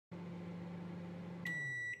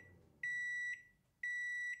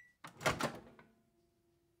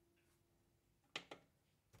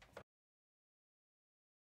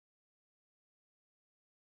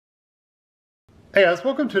Hey guys,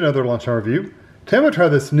 welcome to another Lunchtime review. Today I'm going to try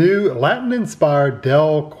this new Latin-inspired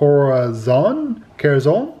del Corazón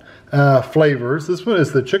flavors. This one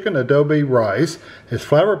is the chicken adobo rice. It's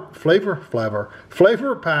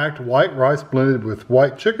flavor-packed white rice blended with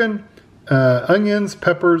white chicken, onions,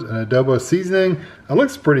 peppers, and adobo seasoning. It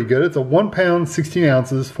looks pretty good. It's a 1 pound, 16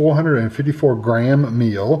 ounces, 454 gram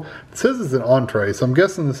meal. It says it's an entree, so I'm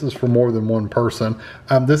guessing this is for more than one person.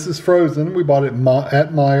 This is frozen. We bought it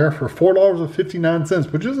at Meijer for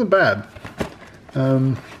 $4.59, which isn't bad.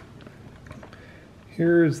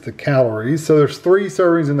 Here's the calories. So there's 3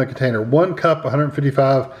 servings in the container. 1 cup,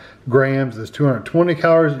 155 grams is 220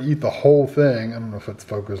 calories. You eat the whole thing. I don't know if it's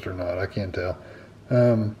focused or not. I can't tell.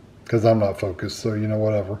 Because I'm not focused, so you know,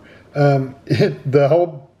 whatever. The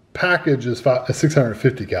whole package is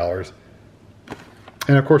 650 calories.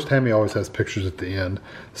 And of course, Tammy always has pictures at the end.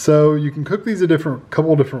 So you can cook these a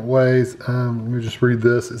couple different ways. Let me just read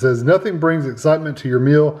this. It says, nothing brings excitement to your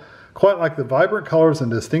meal quite like the vibrant colors and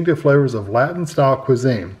distinctive flavors of Latin-style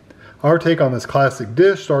cuisine. Our take on this classic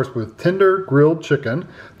dish starts with tender grilled chicken.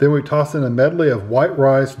 Then we toss in a medley of white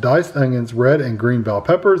rice, diced onions, red and green bell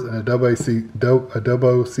peppers, and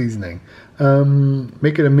adobo seasoning.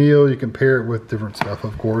 Make it a meal. You can pair it with different stuff,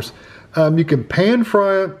 of course. You can pan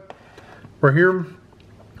fry it right here,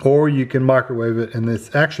 or you can microwave it. And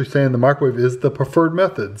it's actually saying the microwave is the preferred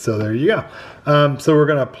method. So there you go. So we're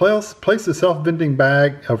going to place the self-venting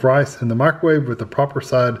bag of rice in the microwave with the proper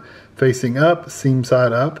side facing up, seam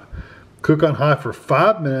side up. Cook on high for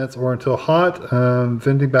 5 minutes or until hot.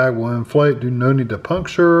 Venting bag will inflate. No need to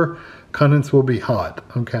puncture. Contents will be hot.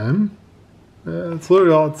 Okay. That's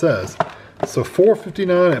literally all it says. So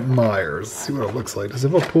 $4.59 at Meijer's. Let's see what it looks like. Does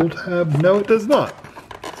it have a pull tab? No, it does not.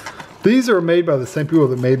 These are made by the same people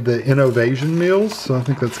that made the InnovAsian meals. So I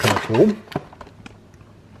think that's kind of cool.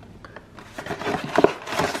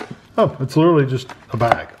 Oh, it's literally just a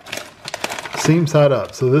bag. Seam side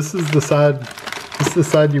up. So this is the side. This is the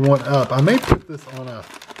side you want up. I may put this on a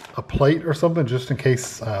plate or something just in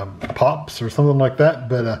case pops or something like that.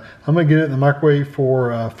 But I'm going to get it in the microwave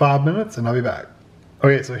for 5 minutes and I'll be back.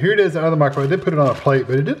 Okay, so here it is out of the microwave. I did put it on a plate,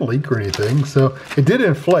 but it didn't leak or anything. So it did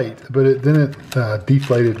inflate, but it didn't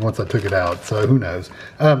deflated once I took it out. So who knows?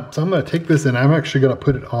 So I'm going to take this and I'm actually going to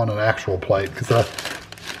put it on an actual plate because I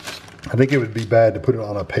think it would be bad to put it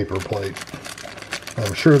on a paper plate.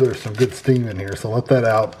 I'm sure there's some good steam in here, so let that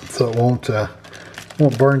out so it won't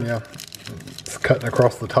burn you. It's cutting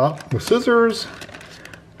across the top with scissors.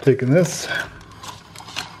 Taking this,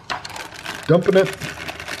 dumping it.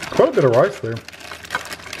 Quite a bit of rice there.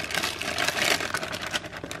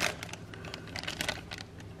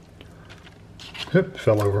 Yep,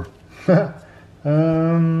 fell over. Do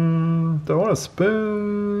I want a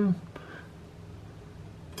spoon?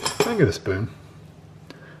 I can get a spoon.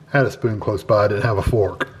 I had a spoon close by, I didn't have a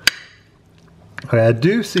fork. Okay, I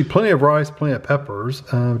do see plenty of rice, plenty of peppers.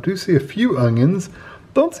 I do see a few onions.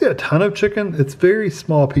 Don't see a ton of chicken. It's very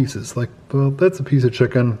small pieces. Like, well, that's a piece of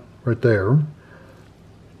chicken right there.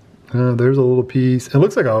 There's a little piece. It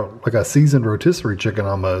looks like a seasoned rotisserie chicken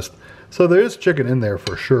almost. So there is chicken in there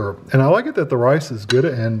for sure. And I like it that the rice is good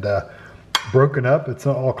and broken up. It's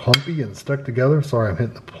not all clumpy and stuck together. Sorry, I'm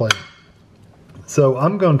hitting the plate. So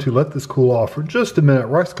I'm going to let this cool off for just a minute.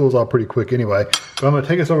 Rice cools off pretty quick anyway. But I'm going to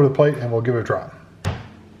take this over to the plate and we'll give it a try.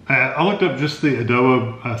 I looked up just the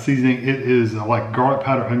adobo seasoning. It is like garlic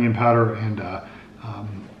powder, onion powder, and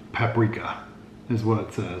paprika is what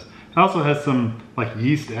it says. It also has some like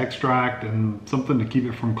yeast extract and something to keep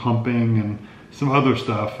it from clumping and some other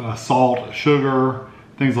stuff. Salt, sugar,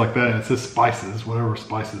 things like that. And it says spices, whatever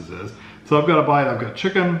spices is. So I've got a bite. I've got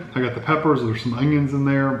chicken. I got the peppers. There's some onions in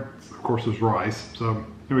there. Of course, there's rice. So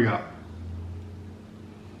here we go.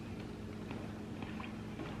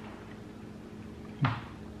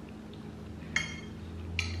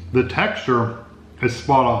 The texture is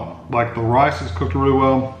spot on. Like the rice is cooked really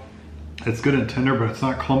well. It's good and tender, but it's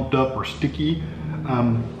not clumped up or sticky.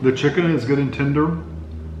 The chicken is good and tender.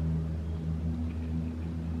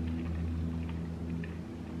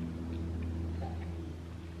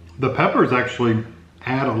 The peppers actually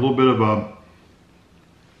add a little bit of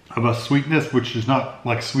a sweetness, which is not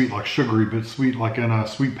like sweet like sugary, but sweet like in a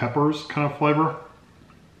sweet peppers kind of flavor.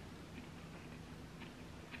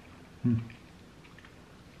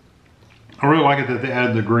 I really like it that they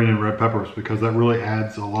added the green and red peppers because that really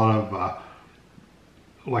adds a lot of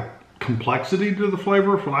like complexity to the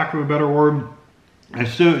flavor, for lack of a better word.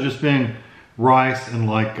 Instead of just being rice and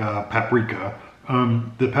like paprika,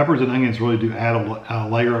 the peppers and onions really do add a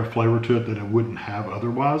layer of flavor to it that it wouldn't have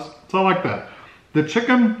otherwise. So I like that. The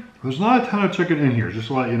chicken, there's not a ton of chicken in here, just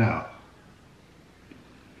to let you know.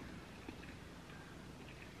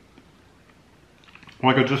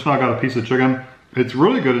 Like I just now got a piece of chicken. It's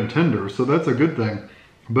really good and tender, so that's a good thing.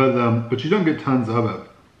 But you don't get tons of it.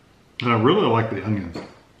 And I really like the onions.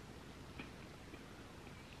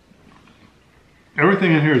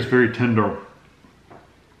 Everything in here is very tender.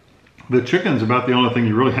 The chicken's about the only thing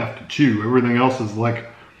you really have to chew. Everything else is like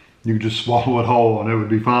you can just swallow it whole and it would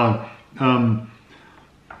be fine.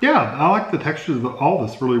 Yeah, I like the texture of all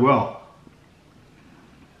this really well.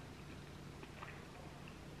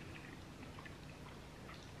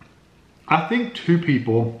 I think 2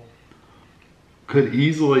 people could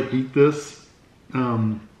easily eat this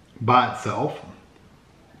by itself.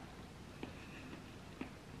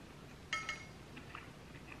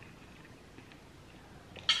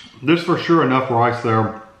 There's for sure enough rice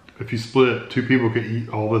there. If you split it, 2 people could eat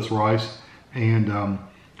all this rice and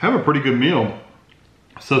have a pretty good meal.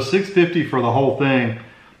 So $6.50 for the whole thing.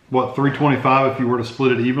 What, $3.25 if you were to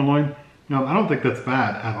split it evenly? No, I don't think that's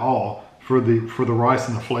bad at all for the rice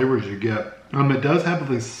and the flavors you get. It does have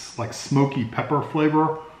this like smoky pepper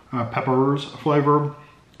flavor, peppers flavor,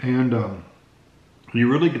 and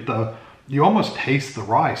you really get you almost taste the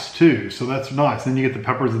rice too. So that's nice. Then you get the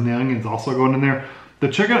peppers and the onions also going in there. The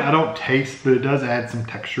chicken I don't taste, but it does add some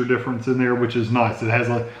texture difference in there, which is nice. It has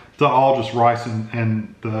it's all just rice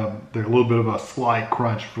and the little bit of a slight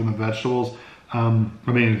crunch from the vegetables. I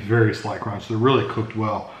mean, it's very slight crunch. They're really cooked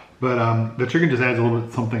well. But the chicken just adds a little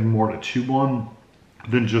bit something more to chew on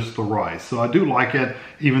than just the rice. So I do like it,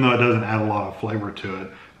 even though it doesn't add a lot of flavor to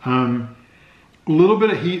it. A little bit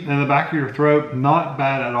of heat in the back of your throat, not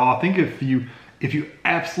bad at all. I think if you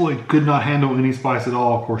absolutely could not handle any spice at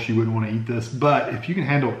all, of course you wouldn't want to eat this. But if you can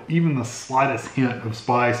handle even the slightest hint of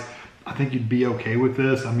spice, I think you'd be okay with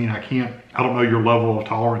this. I mean, I don't know your level of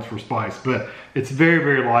tolerance for spice, but it's very,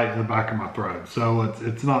 very light in the back of my throat. So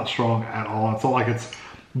it's not strong at all. It's not like it's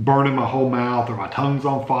burning my whole mouth or my tongue's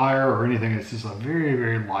on fire or anything. It's just a very,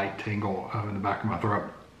 very light tingle in the back of my throat.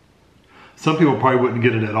 Some people probably wouldn't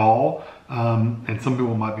get it at all. And some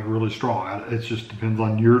people might be really strong. It just depends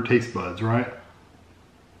on your taste buds, right?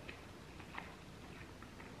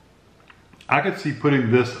 I could see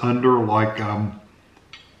putting this under like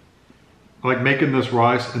making this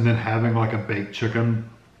rice and then having like a baked chicken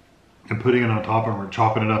and putting it on top and we're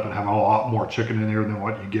chopping it up and having a lot more chicken in there than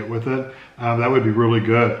what you get with it. That would be really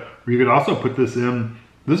good. Or you could also put this in.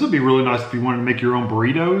 This would be really nice if you wanted to make your own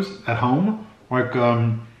burritos at home. Like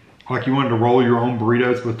you wanted to roll your own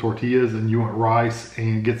burritos with tortillas and you want rice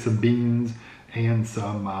and get some beans and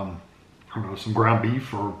some, I don't know, some ground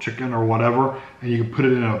beef or chicken or whatever, and you can put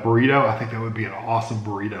it in a burrito. I think that would be an awesome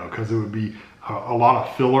burrito because it would be a lot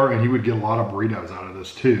of filler and you would get a lot of burritos out of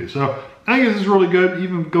this too. So I think this is really good.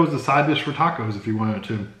 Even goes as a side dish for tacos if you wanted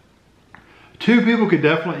to. 2 people could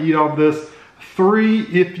definitely eat all of this. 3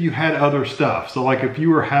 if you had other stuff. So like if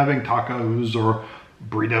you were having tacos or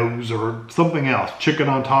burritos or something else, chicken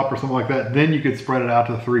on top or something like that, then you could spread it out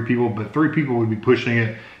to 3 people, but 3 people would be pushing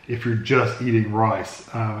it. If you're just eating rice,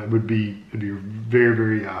 it'd be very,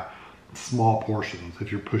 very small portions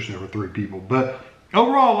if you're pushing it for 3 people. But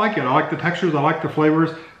overall, I like it. I like the textures. I like the flavors.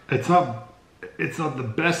 It's not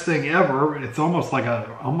the best thing ever. It's almost like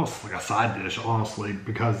a side dish, honestly,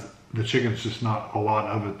 because the chicken's just not a lot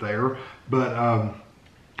of it there. But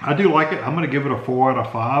I do like it. I'm going to give it a 4 out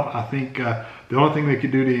of 5. I think the only thing they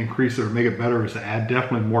could do to increase it or make it better is to add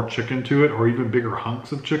definitely more chicken to it or even bigger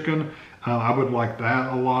hunks of chicken. I would like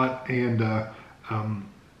that a lot. And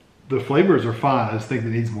the flavors are fine. I just think it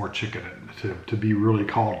needs more chicken to be really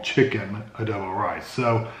called chicken adobo rice.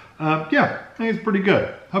 So yeah, I think it's pretty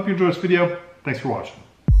good. Hope you enjoyed this video. Thanks for watching.